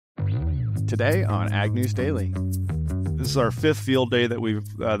today on Ag News Daily. This is our fifth field day that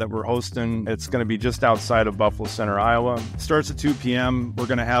we're hosting. It's going to be just outside of Buffalo Center, Iowa. It starts at 2 p.m. We're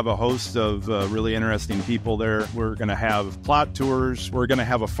going to have a host of really interesting people there. We're going to have plot tours. We're going to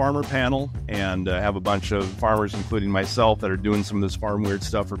have a farmer panel and have a bunch of farmers, including myself, that are doing some of this farm weird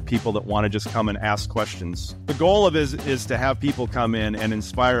stuff for people that want to just come and ask questions. The goal of it is to have people come in and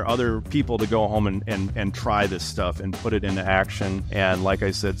inspire other people to go home and try this stuff and put it into action. And like I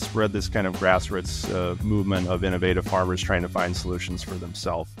said, spread this kind of grassroots movement of innovative farmers trying to find solutions for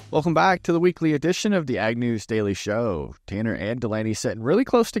themselves. Welcome back to the weekly edition of the Ag News Daily Show. Tanner and Delaney sitting really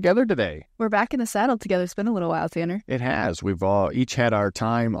close together today. We're back in the saddle together. It's been a little while, Tanner. It has. We've all each had our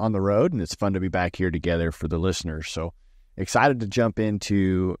time on the road, and it's fun to be back here together for the listeners. So excited to jump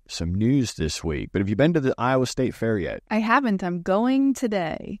into some news this week. But have you been to the Iowa State Fair yet? I haven't. I'm going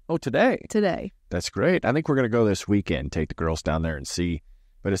today. Oh, today? Today. That's great. I think we're going to go this weekend, take the girls down there and see.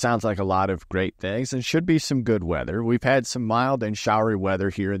 But it sounds like a lot of great things and should be some good weather. We've had some mild and showery weather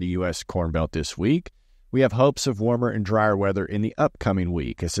here in the U.S. Corn Belt this week. We have hopes of warmer and drier weather in the upcoming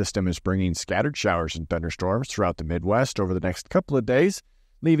week. A system is bringing scattered showers and thunderstorms throughout the Midwest over the next couple of days.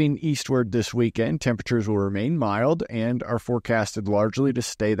 Leaving eastward this weekend, temperatures will remain mild and are forecasted largely to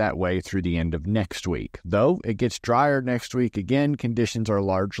stay that way through the end of next week. Though it gets drier next week again, conditions are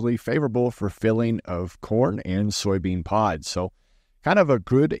largely favorable for filling of corn and soybean pods. So kind of a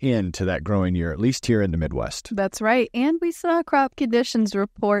good end to that growing year, at least here in the Midwest. That's right. And we saw crop conditions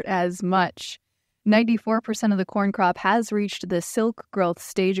report as much. 94% of the corn crop has reached the silk growth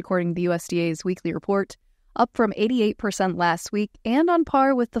stage, according to the USDA's weekly report, up from 88% last week and on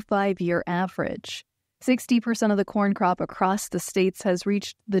par with the 5-year average. 60% of the corn crop across the states has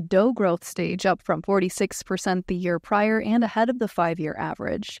reached the dough growth stage, up from 46% the year prior and ahead of the 5-year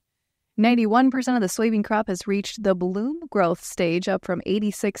average. 91% of the soybean crop has reached the bloom growth stage, up from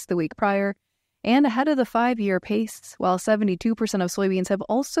 86% the week prior and ahead of the 5-year pace, while 72% of soybeans have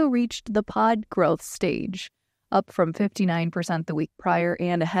also reached the pod growth stage, up from 59% the week prior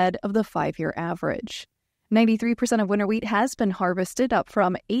and ahead of the 5-year average. 93% of winter wheat has been harvested, up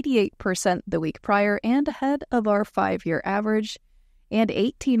from 88% the week prior and ahead of our 5-year average. And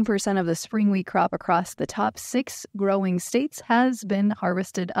 18% of the spring wheat crop across the top 6 growing states has been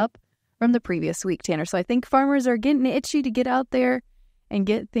harvested, up from the previous week, Tanner. So I think farmers are getting itchy to get out there and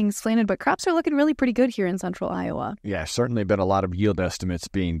get things planted, but crops are looking really pretty good here in central Iowa. Yeah, certainly been a lot of yield estimates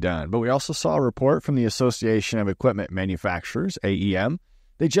being done. But we also saw a report from the Association of Equipment Manufacturers, AEM.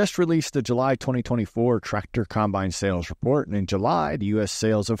 They just released the July 2024 tractor combine sales report, and in July, the U.S.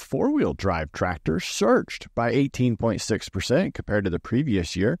 sales of four-wheel drive tractors surged by 18.6% compared to the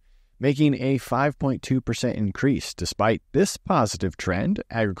previous year, making a 5.2% increase. Despite this positive trend,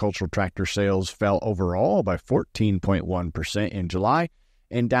 agricultural tractor sales fell overall by 14.1% in July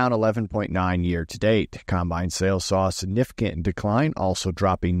and down 11.9% year-to-date. Combine sales saw a significant decline, also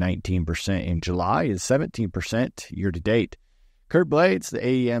dropping 19% in July and 17% year-to-date. Kurt Blades, the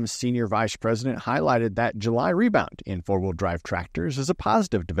AEM's senior vice president, highlighted that July rebound in four-wheel drive tractors is a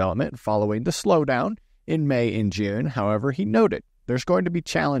positive development following the slowdown in May and June. However, he noted there's going to be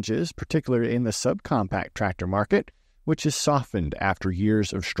challenges, particularly in the subcompact tractor market, which has softened after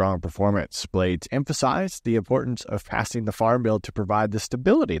years of strong performance. Blades emphasized the importance of passing the Farm Bill to provide the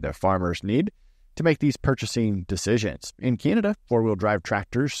stability that farmers need to make these purchasing decisions. In Canada, four-wheel drive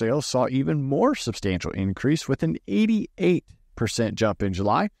tractor sales saw even more substantial increase with an 88% jump in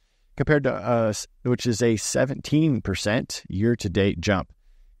July, compared to us, which is a 17% year-to-date jump.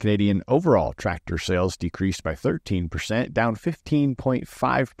 Canadian overall tractor sales decreased by 13%, down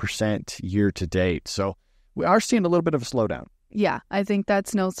 15.5% year-to-date. So we are seeing a little bit of a slowdown. Yeah, I think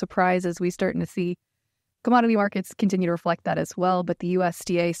that's no surprise as we're starting to see commodity markets continue to reflect that as well. But the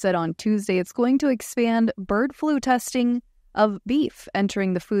USDA said on Tuesday it's going to expand bird flu testing of beef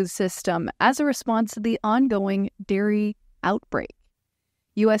entering the food system as a response to the ongoing dairy outbreak.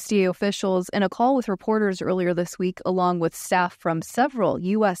 USDA officials, in a call with reporters earlier this week, along with staff from several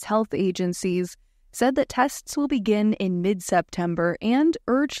U.S. health agencies, said that tests will begin in mid-September and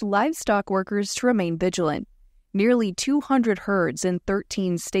urged livestock workers to remain vigilant. Nearly 200 herds in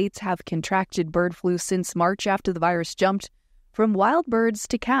 13 states have contracted bird flu since March after the virus jumped from wild birds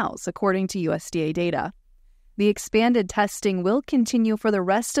to cows, according to USDA data. The expanded testing will continue for the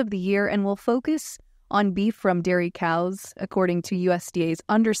rest of the year and will focus on beef from dairy cows, according to USDA's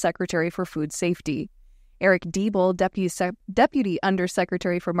Undersecretary for Food Safety. Eric Diebel, Deputy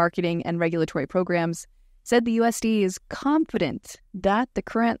Undersecretary for Marketing and Regulatory Programs, said the USDA is confident that the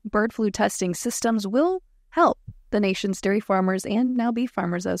current bird flu testing systems will help the nation's dairy farmers and now beef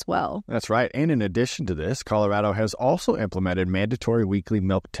farmers as well. That's right. And in addition to this, Colorado has also implemented mandatory weekly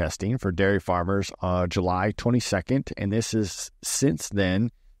milk testing for dairy farmers on July 22nd. And this has since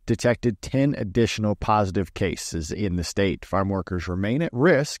then detected 10 additional positive cases in the state. Farm workers remain at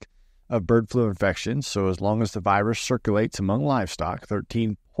risk of bird flu infections. So as long as the virus circulates among livestock,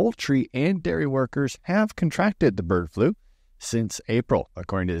 13 poultry and dairy workers have contracted the bird flu since April,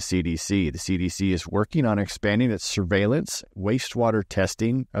 according to the CDC. The CDC is working on expanding its surveillance wastewater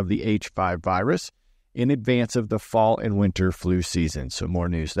testing of the H5 virus in advance of the fall and winter flu season. So more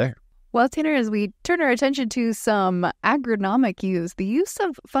news there. Well, Tanner, as we turn our attention to some agronomic use, the use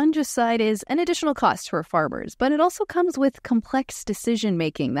of fungicide is an additional cost for farmers, but it also comes with complex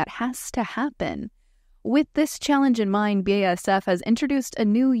decision-making that has to happen. With this challenge in mind, BASF has introduced a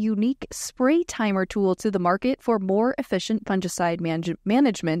new unique spray timer tool to the market for more efficient fungicide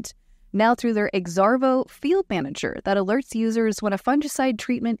management, now through their Exarvo Field Manager that alerts users when a fungicide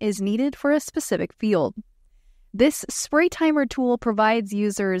treatment is needed for a specific field. This spray timer tool provides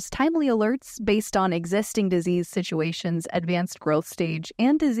users timely alerts based on existing disease situations, advanced growth stage,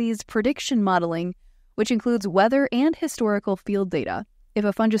 and disease prediction modeling, which includes weather and historical field data. If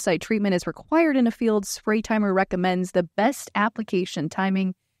a fungicide treatment is required in a field, Spray Timer recommends the best application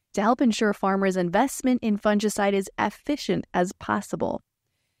timing to help ensure farmers' investment in fungicide is efficient as possible.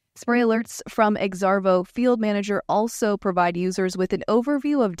 Spray alerts from Exarvo Field Manager also provide users with an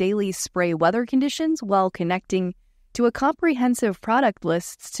overview of daily spray weather conditions while connecting to a comprehensive product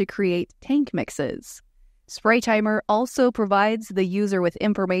lists to create tank mixes. Spray Timer also provides the user with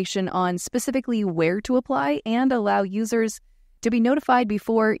information on specifically where to apply and allow users to be notified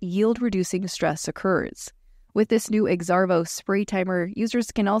before yield-reducing stress occurs. With this new Exarvo Spray Timer,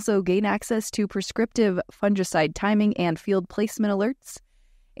 users can also gain access to prescriptive fungicide timing and field placement alerts.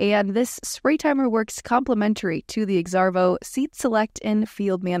 And this Spray Timer works complementary to the Exarvo Seed Select and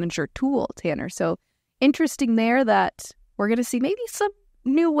Field Manager tool, Tanner. So interesting there that we're going to see maybe some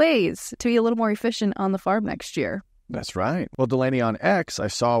new ways to be a little more efficient on the farm next year. That's right. Well, Delaney, on X, I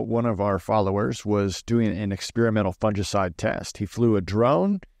saw one of our followers was doing an experimental fungicide test. He flew a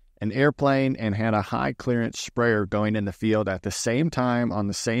drone, an airplane, and had a high-clearance sprayer going in the field at the same time on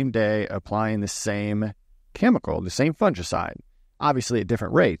the same day, applying the same chemical, the same fungicide, obviously at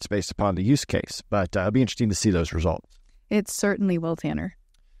different rates based upon the use case. But it'll be interesting to see those results. It certainly will, Tanner.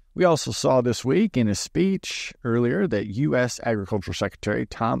 We also saw this week in a speech earlier that U.S. Agricultural Secretary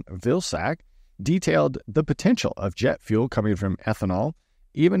Tom Vilsack detailed the potential of jet fuel coming from ethanol.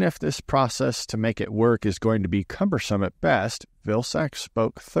 Even if this process to make it work is going to be cumbersome at best, Vilsack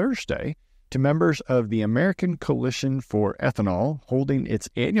spoke Thursday to members of the American Coalition for Ethanol holding its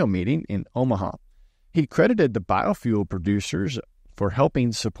annual meeting in Omaha. He credited the biofuel producers for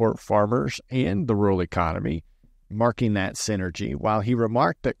helping support farmers and the rural economy, marking that synergy. While he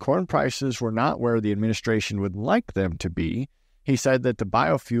remarked that corn prices were not where the administration would like them to be, he said that the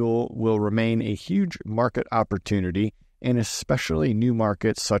biofuel will remain a huge market opportunity, and especially new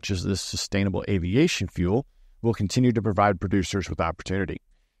markets such as this sustainable aviation fuel will continue to provide producers with opportunity.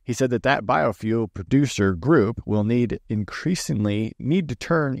 He said that biofuel producer group will need to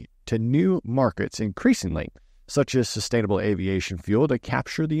turn to new markets increasingly, such as sustainable aviation fuel, to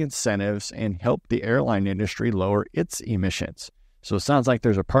capture the incentives and help the airline industry lower its emissions. So it sounds like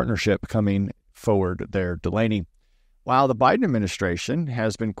there's a partnership coming forward there, Delaney. While the Biden administration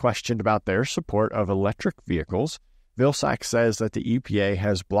has been questioned about their support of electric vehicles, Vilsack says that the EPA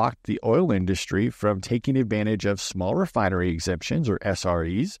has blocked the oil industry from taking advantage of small refinery exemptions, or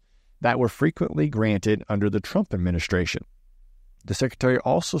SREs, that were frequently granted under the Trump administration. The secretary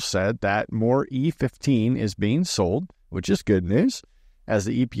also said that more E15 is being sold, which is good news, as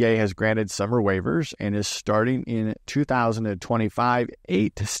the EPA has granted summer waivers and is starting in 2025,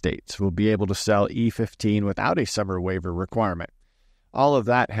 8 states will be able to sell E15 without a summer waiver requirement. All of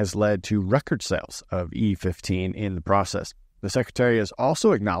that has led to record sales of E15 in the process. The secretary has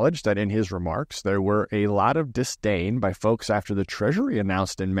also acknowledged that in his remarks, there were a lot of disdain by folks after the Treasury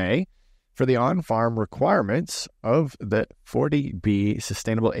announced in May for the on-farm requirements of the 40B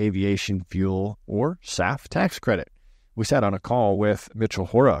Sustainable Aviation Fuel, or SAF, tax credit. We sat on a call with Mitchell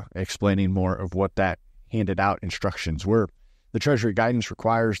Hora explaining more of what that handed out instructions were. The Treasury guidance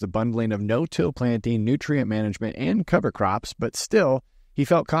requires the bundling of no-till planting, nutrient management, and cover crops, but still, he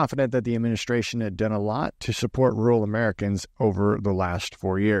felt confident that the administration had done a lot to support rural Americans over the last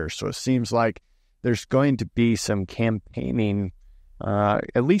 4 years. So it seems like there's going to be some campaigning,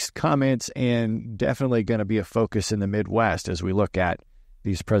 at least comments, and definitely going to be a focus in the Midwest as we look at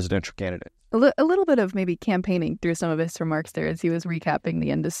these presidential candidates. A little bit of maybe campaigning through some of his remarks there as he was recapping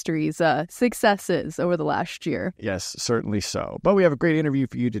the industry's successes over the last year. Yes, certainly so. But we have a great interview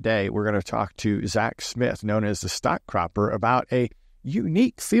for you today. We're going to talk to Zack Smith, known as the stock cropper, about a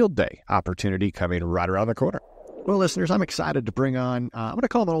unique field day opportunity coming right around the corner. Well, listeners, I'm excited to bring on, I'm going to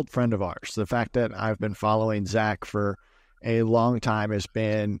call him an old friend of ours. The fact that I've been following Zack for a long time has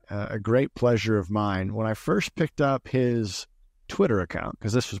been a great pleasure of mine. When I first picked up his Twitter account,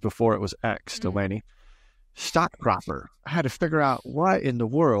 because this was before it was X, Delaney, stock cropper. I had to figure out what in the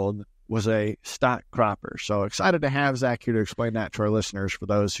world was a stock cropper. So excited to have Zack here to explain that to our listeners for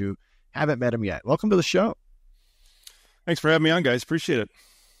those who haven't met him yet. Welcome to the show. Thanks for having me on, guys. Appreciate it.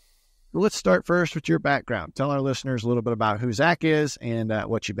 Well, let's start first with your background. Tell our listeners a little bit about who Zack is and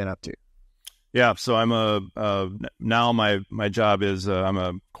what you've been up to. Yeah, so I'm now my job is I'm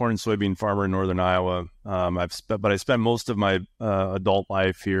a corn and soybean farmer in northern Iowa. I spent most of my adult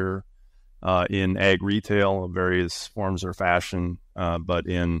life here in ag retail of various forms or fashion. But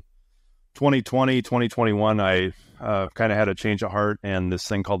in 2020, 2021, I kind of had a change of heart, and this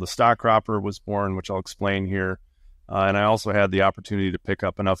thing called the stock cropper was born, which I'll explain here. And I also had the opportunity to pick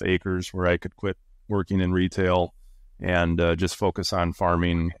up enough acres where I could quit working in retail and just focus on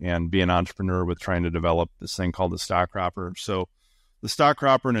farming and be an entrepreneur with trying to develop this thing called the stock cropper. So the stock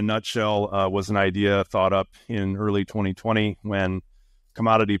cropper in a nutshell was an idea thought up in early 2020 when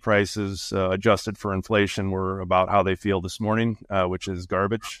commodity prices adjusted for inflation were about how they feel this morning, which is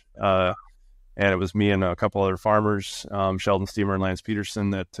garbage. And it was me and a couple other farmers, Sheldon Steamer and Lance Peterson,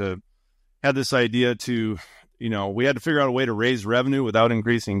 that had this idea to we had to figure out a way to raise revenue without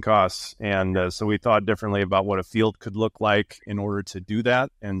increasing costs. And so we thought differently about what a field could look like in order to do that.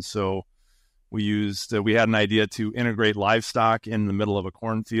 And so we had an idea to integrate livestock in the middle of a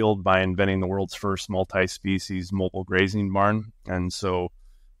cornfield by inventing the world's first multi-species mobile grazing barn. And so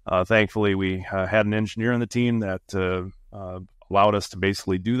thankfully we had an engineer on the team that allowed us to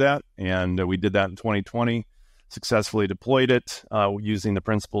basically do that. And we did that in 2020, successfully deployed it using the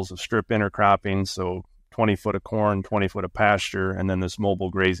principles of strip intercropping. So 20 foot of corn, 20 foot of pasture, and then this mobile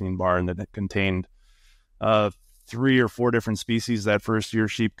grazing barn that contained 3 or 4 different species that first year: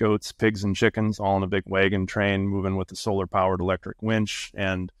 sheep, goats, pigs, and chickens, all in a big wagon train moving with a solar powered electric winch.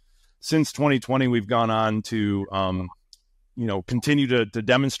 And since 2020, we've gone on to continue to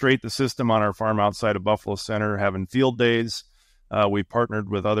demonstrate the system on our farm outside of Buffalo Center, having field days. We partnered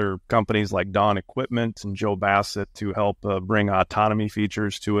with other companies like Dawn Equipment and Joe Bassett to help bring autonomy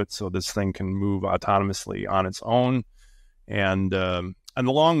features to it, so this thing can move autonomously on its own. And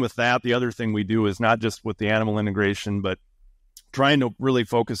along with that, the other thing we do is not just with the animal integration, but trying to really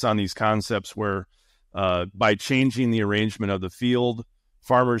focus on these concepts where by changing the arrangement of the field,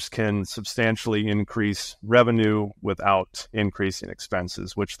 farmers can substantially increase revenue without increasing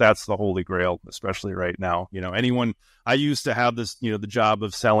expenses, which that's the holy grail, especially right now. I used to have this, the job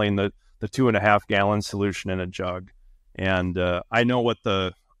of selling the 2.5 gallon solution in a jug. And I know what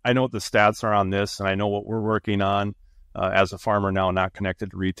the stats are on this, and I know what we're working on as a farmer now, not connected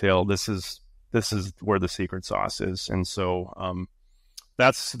to retail. This is where the secret sauce is. And so,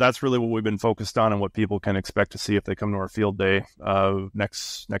 that's really what we've been focused on and what people can expect to see if they come to our field day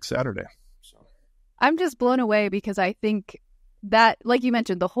next Saturday. So I'm just blown away because I think that, like you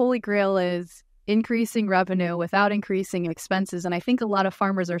mentioned, the holy grail is increasing revenue without increasing expenses. And I think a lot of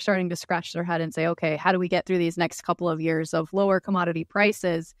farmers are starting to scratch their head and say, okay, how do we get through these next couple of years of lower commodity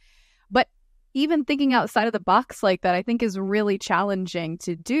prices? But even thinking outside of the box like that, I think is really challenging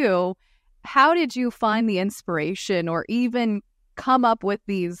to do. How did you find the inspiration or even come up with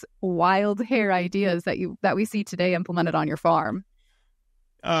these wild hair ideas that we see today implemented on your farm?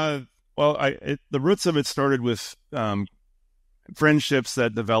 The roots of it started with friendships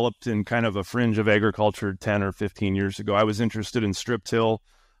that developed in kind of a fringe of agriculture 10 or 15 years ago. I was interested in strip till.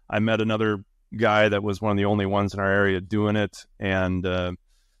 I met another guy that was one of the only ones in our area doing it, and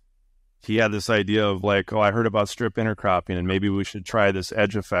he had this idea of like, I heard about strip intercropping and maybe we should try this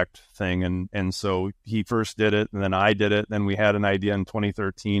edge effect thing. And so he first did it, and then I did it. Then we had an idea in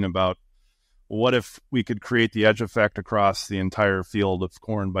 2013 about what if we could create the edge effect across the entire field of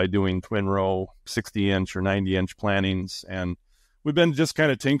corn by doing twin row 60-inch or 90-inch plantings. And we've been just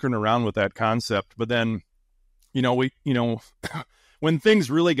kind of tinkering around with that concept. But then, when things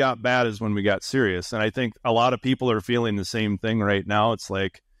really got bad is when we got serious. And I think a lot of people are feeling the same thing right now. It's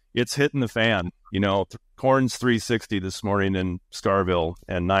like, it's hitting the fan. Corn's 360 this morning in Scarville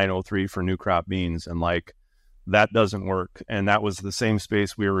and 903 for new crop beans. And like, that doesn't work. And that was the same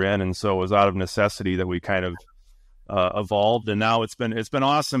space we were in. And so it was out of necessity that we kind of evolved. And now it's been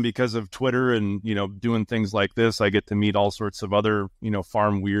awesome because of Twitter and, doing things like this. I get to meet all sorts of other,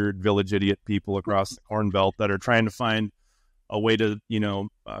 farm weird, village idiot people across the Corn Belt that are trying to find a way to,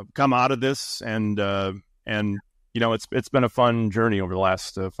 come out of this. And it's been a fun journey over the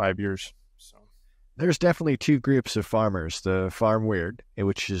last 5 years. So there's definitely two groups of farmers: the farm weird,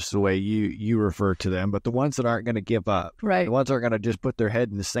 which is the way you refer to them, but the ones that aren't going to give up, right? The ones that are going to just put their head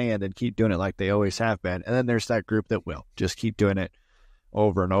in the sand and keep doing it like they always have been. And then there's that group that will just keep doing it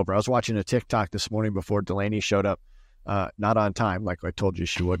over and over. I was watching a TikTok this morning before Delaney showed up, not on time, like I told you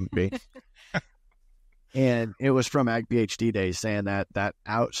she wouldn't be. And it was from Ag PhD Days saying that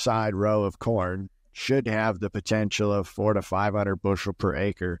outside row of corn should have the potential of 400 to 500 bushel per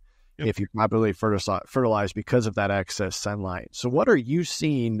acre if you properly fertilize because of that excess sunlight. So what are you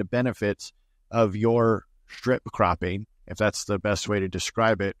seeing the benefits of your strip cropping, if that's the best way to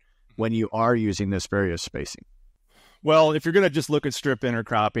describe it, when you are using this various spacing? Well, if you're going to just look at strip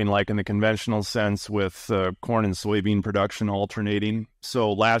intercropping, like in the conventional sense with corn and soybean production alternating.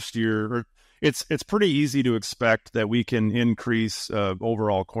 So last year, it's pretty easy to expect that we can increase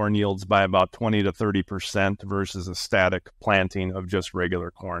overall corn yields by about 20 to 30% versus a static planting of just regular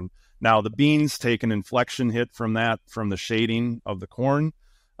corn. Now, the beans take an inflection hit from the shading of the corn,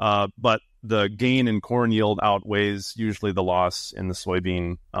 but the gain in corn yield outweighs usually the loss in the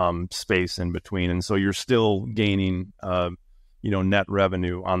soybean space in between. And so you're still gaining, net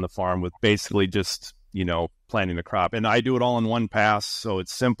revenue on the farm with basically just, planting the crop. And I do it all in one pass, so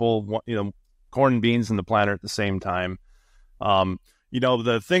it's simple, corn and beans in the planter at the same time.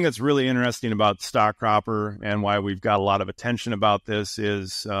 The thing that's really interesting about stock cropper and why we've got a lot of attention about this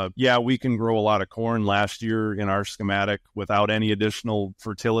is, we can grow a lot of corn last year in our schematic without any additional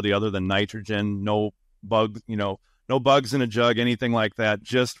fertility other than nitrogen, no bugs in a jug, anything like that,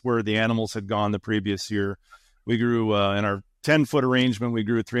 just where the animals had gone the previous year. We grew, in our 10-foot arrangement, we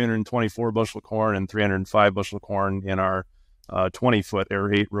grew 324 bushel corn and 305 bushel corn in our 20-foot or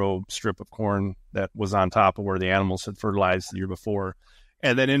 8-row strip of corn that was on top of where the animals had fertilized the year before.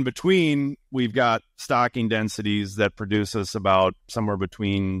 And then in between, we've got stocking densities that produce us about somewhere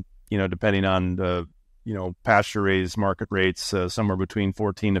between, depending on the, pasture raised market rates, somewhere between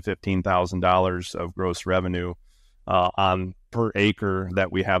 $14,000 to $15,000 of gross revenue on per acre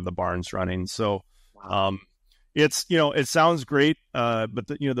that we have the barns running. So it's, it sounds great, but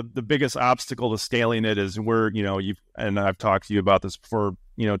the biggest obstacle to scaling it is where, and I've talked to you about this before,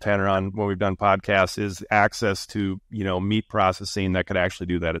 Tanner, on when we've done podcasts, is access to, meat processing that could actually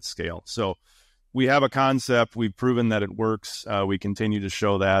do that at scale. So we have a concept. We've proven that it works. We continue to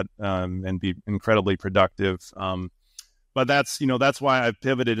show that and be incredibly productive. But that's why I've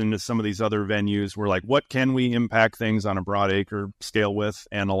pivoted into some of these other venues where, like, what can we impact things on a broad acre scale with?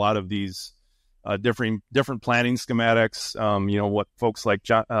 And a lot of these different planting schematics, what folks like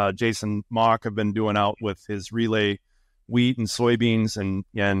Jason Mock have been doing out with his relay wheat and soybeans, and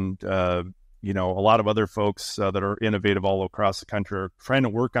a lot of other folks that are innovative all across the country are trying to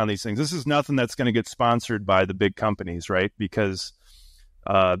work on these things. This is nothing that's going to get sponsored by the big companies, right? Because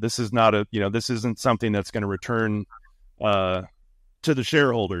this is not this isn't something that's going to return to the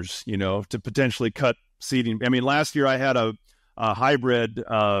shareholders, to potentially cut seeding. I mean, last year I had a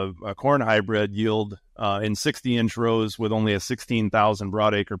corn hybrid yield in 60-inch rows with only a 16,000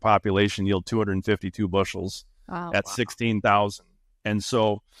 broadacre population yield 252 bushels at 16,000. And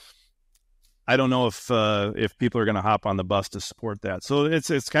so I don't know if people are going to hop on the bus to support that. So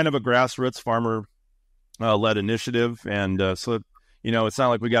it's kind of a grassroots farmer led initiative. And so, it's not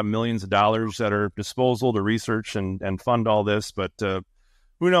like we got millions of dollars at our disposal to research and fund all this, but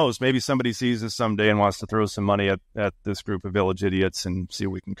who knows? Maybe somebody sees this someday and wants to throw some money at this group of village idiots and see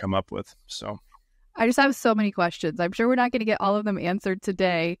what we can come up with. So I just have so many questions. I'm sure we're not going to get all of them answered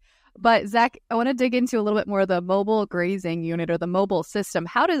today. But Zach, I want to dig into a little bit more of the mobile grazing unit or the mobile system.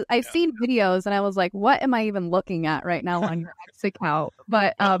 I've seen videos and I was like, what am I even looking at right now on your X account?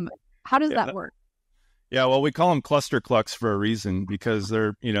 But how does that work? Yeah, well, we call them cluster clucks for a reason, because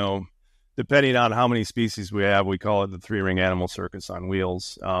they're, depending on how many species we have, we call it the 3-ring animal circus on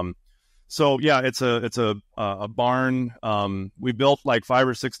wheels. So yeah, it's a barn. We built like 5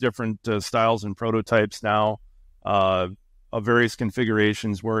 or 6 different styles and prototypes now of various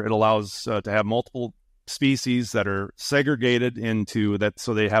configurations where it allows to have multiple species that are segregated into that.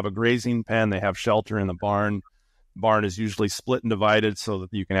 So they have a grazing pen, they have shelter in the barn. Barn is usually split and divided so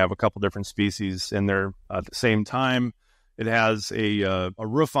that you can have a couple different species in there at the same time. It has a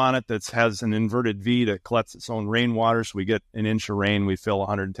roof on it that has an inverted V that collects its own rainwater. So we get an inch of rain, we fill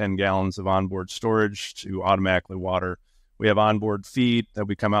 110 gallons of onboard storage to automatically water. We have onboard feed that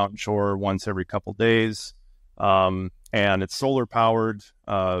we come out and chore once every couple days. And it's solar powered.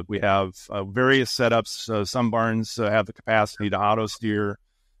 We have various setups. Some barns have the capacity to auto steer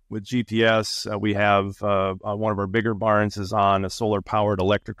with GPS. We have one of our bigger barns is on a solar powered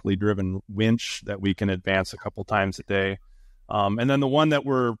electrically driven winch that we can advance a couple times a day. And then the one that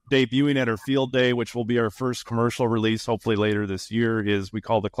we're debuting at our field day, which will be our first commercial release, hopefully later this year, is we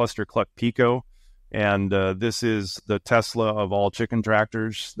call the Cluster Cluck Pico. And this is the Tesla of all chicken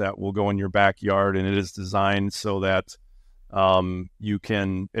tractors that will go in your backyard. And it is designed so that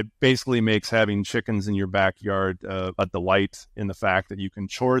it basically makes having chickens in your backyard a delight in the fact that you can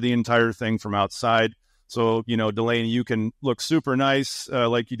chore the entire thing from outside. So, Delaney, you can look super nice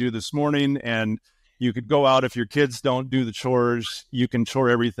like you do this morning, and you could go out if your kids don't do the chores. You can chore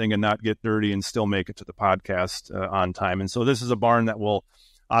everything and not get dirty and still make it to the podcast on time. And so this is a barn that will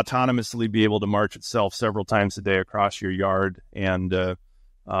autonomously be able to march itself several times a day across your yard. And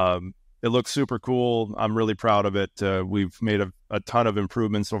it looks super cool. I'm really proud of it. We've made a ton of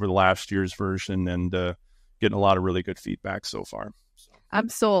improvements over the last year's version and getting a lot of really good feedback so far. I'm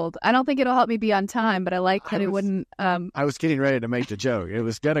sold. I don't think it'll help me be on time, but I like that it wouldn't. I was getting ready to make the joke. It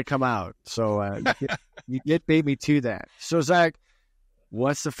was going to come out. So you beat me to that. So, Zach,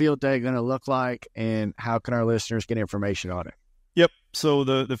 what's the field day going to look like, and how can our listeners get information on it? Yep. So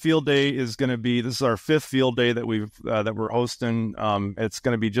the field day is going to be, this is our fifth field day that we're hosting. It's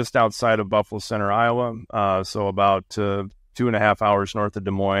going to be just outside of Buffalo Center, Iowa. So about 2.5 hours north of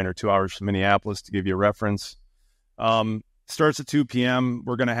Des Moines, or 2 hours from Minneapolis, to give you a reference. Starts at 2 p.m.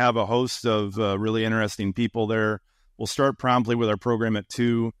 We're going to have a host of really interesting people there. We'll start promptly with our program at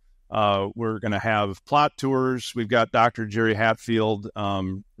 2. We're going to have plot tours. We've got Dr. Jerry Hatfield,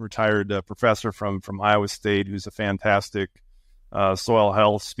 retired professor from Iowa State, who's a fantastic soil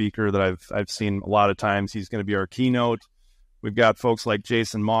health speaker that I've seen a lot of times. He's going to be our keynote. We've got folks like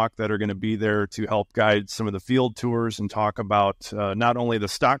Jason Mock that are going to be there to help guide some of the field tours and talk about not only the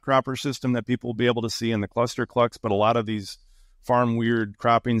stock cropper system that people will be able to see in the cluster clucks, but a lot of these farm weird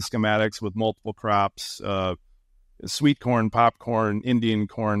cropping schematics with multiple crops, sweet corn, popcorn, Indian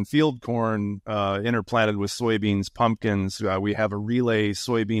corn, field corn, interplanted with soybeans, pumpkins. We have a relay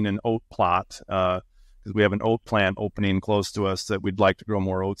soybean and oat plot, because we have an oat plant opening close to us that we'd like to grow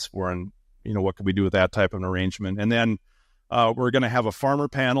more oats for, and what could we do with that type of an arrangement. And then we're going to have a farmer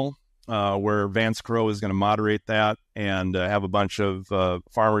panel where Vance Crowe is going to moderate that, and have a bunch of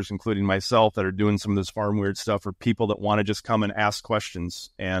farmers, including myself, that are doing some of this farm weird stuff, or people that want to just come and ask questions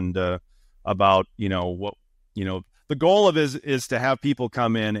and about what the goal of is to have people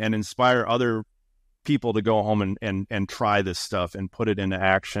come in and inspire other people to go home and try this stuff and put it into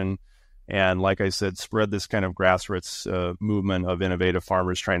action. And like I said, spread this kind of grassroots movement of innovative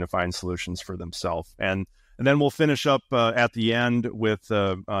farmers trying to find solutions for themselves. And then we'll finish up at the end with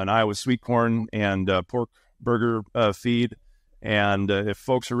an Iowa sweet corn and pork burger feed. And if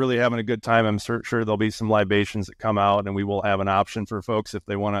folks are really having a good time, I'm sure there'll be some libations that come out, and we will have an option for folks if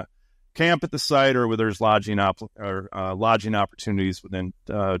they want to camp at the site, or where there's lodging opportunities within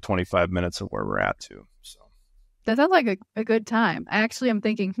 25 minutes of where we're at too. So. That sounds like a good time. I actually am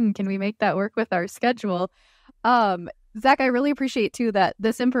thinking, can we make that work with our schedule? Zach, I really appreciate too that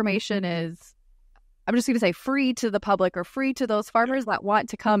this information is, I'm just going to say, free to the public, or free to those farmers that want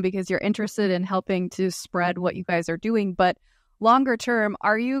to come because you're interested in helping to spread what you guys are doing. But longer term,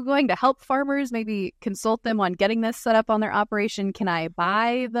 are you going to help farmers, maybe consult them on getting this set up on their operation? Can I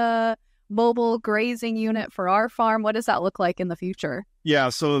buy the mobile grazing unit for our farm? What does that look like in the future? Yeah,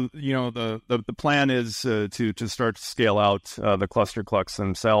 so the plan is to start to scale out the cluster clucks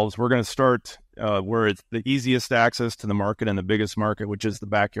themselves. We're going to start where it's the easiest access to the market and the biggest market, which is the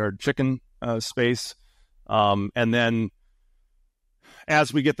backyard chicken space. And then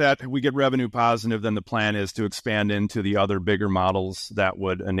as we get revenue positive, then the plan is to expand into the other bigger models that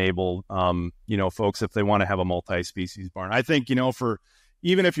would enable folks, if they want to have a multi-species barn. I think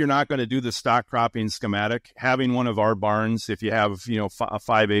even if you're not going to do the stock cropping schematic, having one of our barns, if you have, a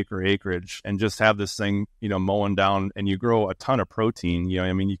 5-acre acreage, and just have this thing, mowing down, and you grow a ton of protein,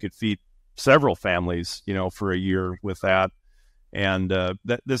 you could feed several families, for a year with that. And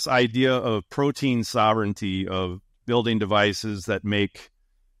this idea of protein sovereignty, of building devices that make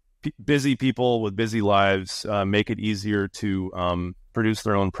busy people with busy lives, make it easier to produce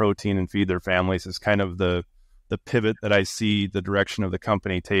their own protein and feed their families, is kind of the pivot that I see the direction of the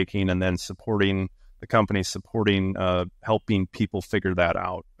company taking, and then supporting helping people figure that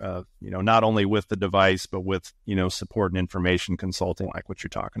out, not only with the device, but with, support and information consulting, like what you're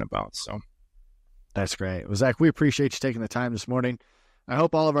talking about. So that's great. Well, Zach, we appreciate you taking the time this morning. I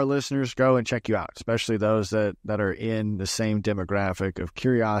hope all of our listeners go and check you out, especially those that are in the same demographic of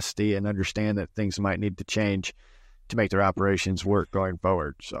curiosity and understand that things might need to change to make their operations work going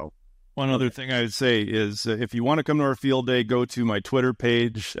forward. So one other thing I would say is if you want to come to our field day, go to my Twitter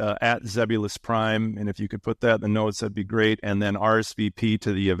page at Zebulus Prime. And if you could put that in the notes, that'd be great. And then RSVP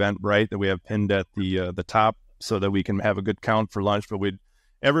to the Eventbrite that we have pinned at the top so that we can have a good count for lunch. But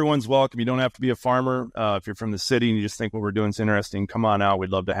everyone's welcome. You don't have to be a farmer. If you're from the city and you just think what we're doing is interesting, come on out. We'd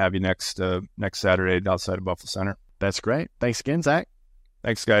love to have you next Saturday outside of Buffalo Center. That's great. Thanks again, Zach.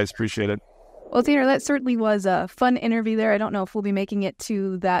 Thanks, guys. Appreciate it. Well, Tanner, that certainly was a fun interview there. I don't know if we'll be making it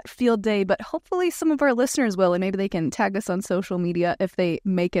to that field day, but hopefully some of our listeners will, and maybe they can tag us on social media if they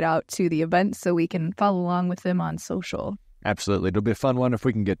make it out to the event so we can follow along with them on social. Absolutely. It'll be a fun one if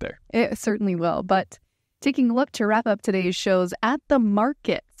we can get there. It certainly will. But taking a look to wrap up today's shows, at the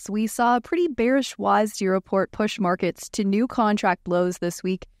markets, we saw a pretty bearish WASDE report push markets to new contract lows this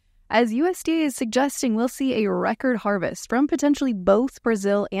week, as USDA is suggesting we'll see a record harvest from potentially both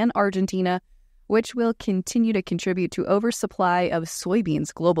Brazil and Argentina, which will continue to contribute to oversupply of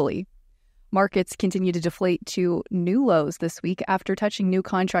soybeans globally. Markets continue to deflate to new lows this week after touching new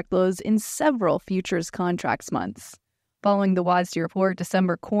contract lows in several futures contracts months. Following the WASDE report,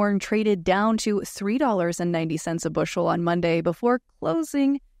 December corn traded down to $3.90 a bushel on Monday before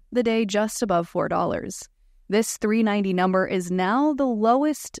closing the day just above $4. This $3.90 number is now the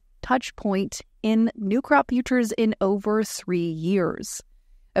lowest touch point in new crop futures in over 3 years.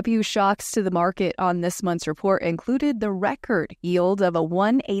 A few shocks to the market on this month's report included the record yield of a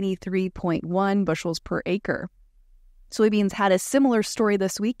 183.1 bushels per acre. Soybeans had a similar story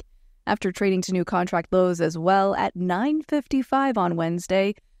this week after trading to new contract lows as well at $9.55 on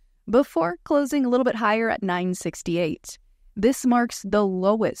Wednesday, before closing a little bit higher at $9.68. This marks the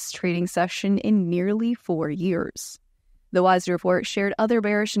lowest trading session in nearly 4 years. The WASDE report shared other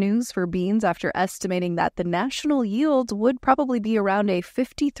bearish news for beans after estimating that the national yield would probably be around a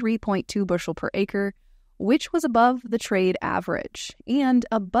 53.2 bushel per acre, which was above the trade average and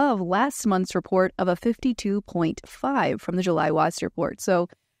above last month's report of a 52.5 from the July WASDE report. So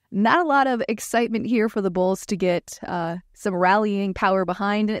not a lot of excitement here for the bulls to get some rallying power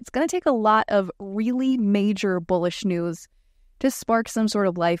behind, and it's going to take a lot of really major bullish news to spark some sort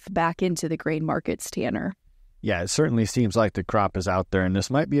of life back into the grain markets, Tanner. Yeah, it certainly seems like the crop is out there, and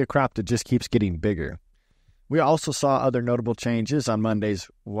this might be a crop that just keeps getting bigger. We also saw other notable changes on Monday's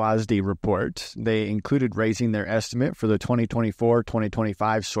WASDE report. They included raising their estimate for the 2024-2025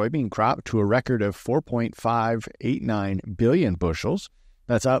 soybean crop to a record of 4.589 billion bushels.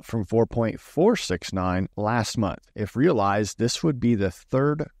 That's up from 4.469 last month. If realized, this would be the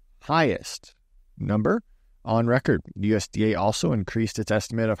third highest number on record. The USDA also increased its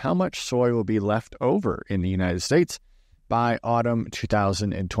estimate of how much soy will be left over in the United States by autumn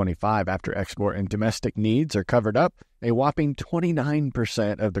 2025 after export and domestic needs are covered up. A whopping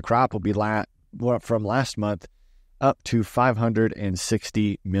 29% of the crop will be from last month up to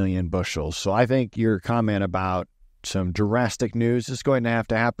 560 million bushels. So I think your comment about some drastic news is going to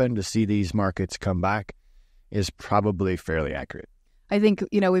happen to see these markets come back is probably fairly accurate. I think,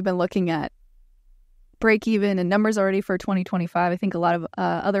 we've been looking at break even and numbers already for 2025. I think a lot of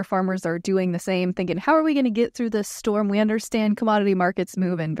other farmers are doing the same, thinking, how are we going to get through this storm? We understand commodity markets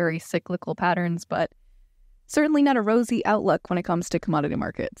move in very cyclical patterns, but certainly not a rosy outlook when it comes to commodity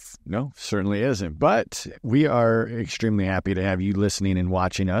markets. No, certainly isn't. But we are extremely happy to have you listening and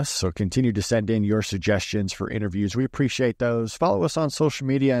watching us. So continue to send in your suggestions for interviews. We appreciate those. Follow us on social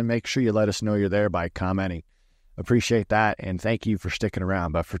media and make sure you let us know you're there by commenting. Appreciate that, and thank you for sticking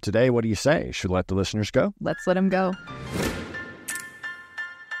around. But for today, what do you say? Should we let the listeners go? Let's let them go.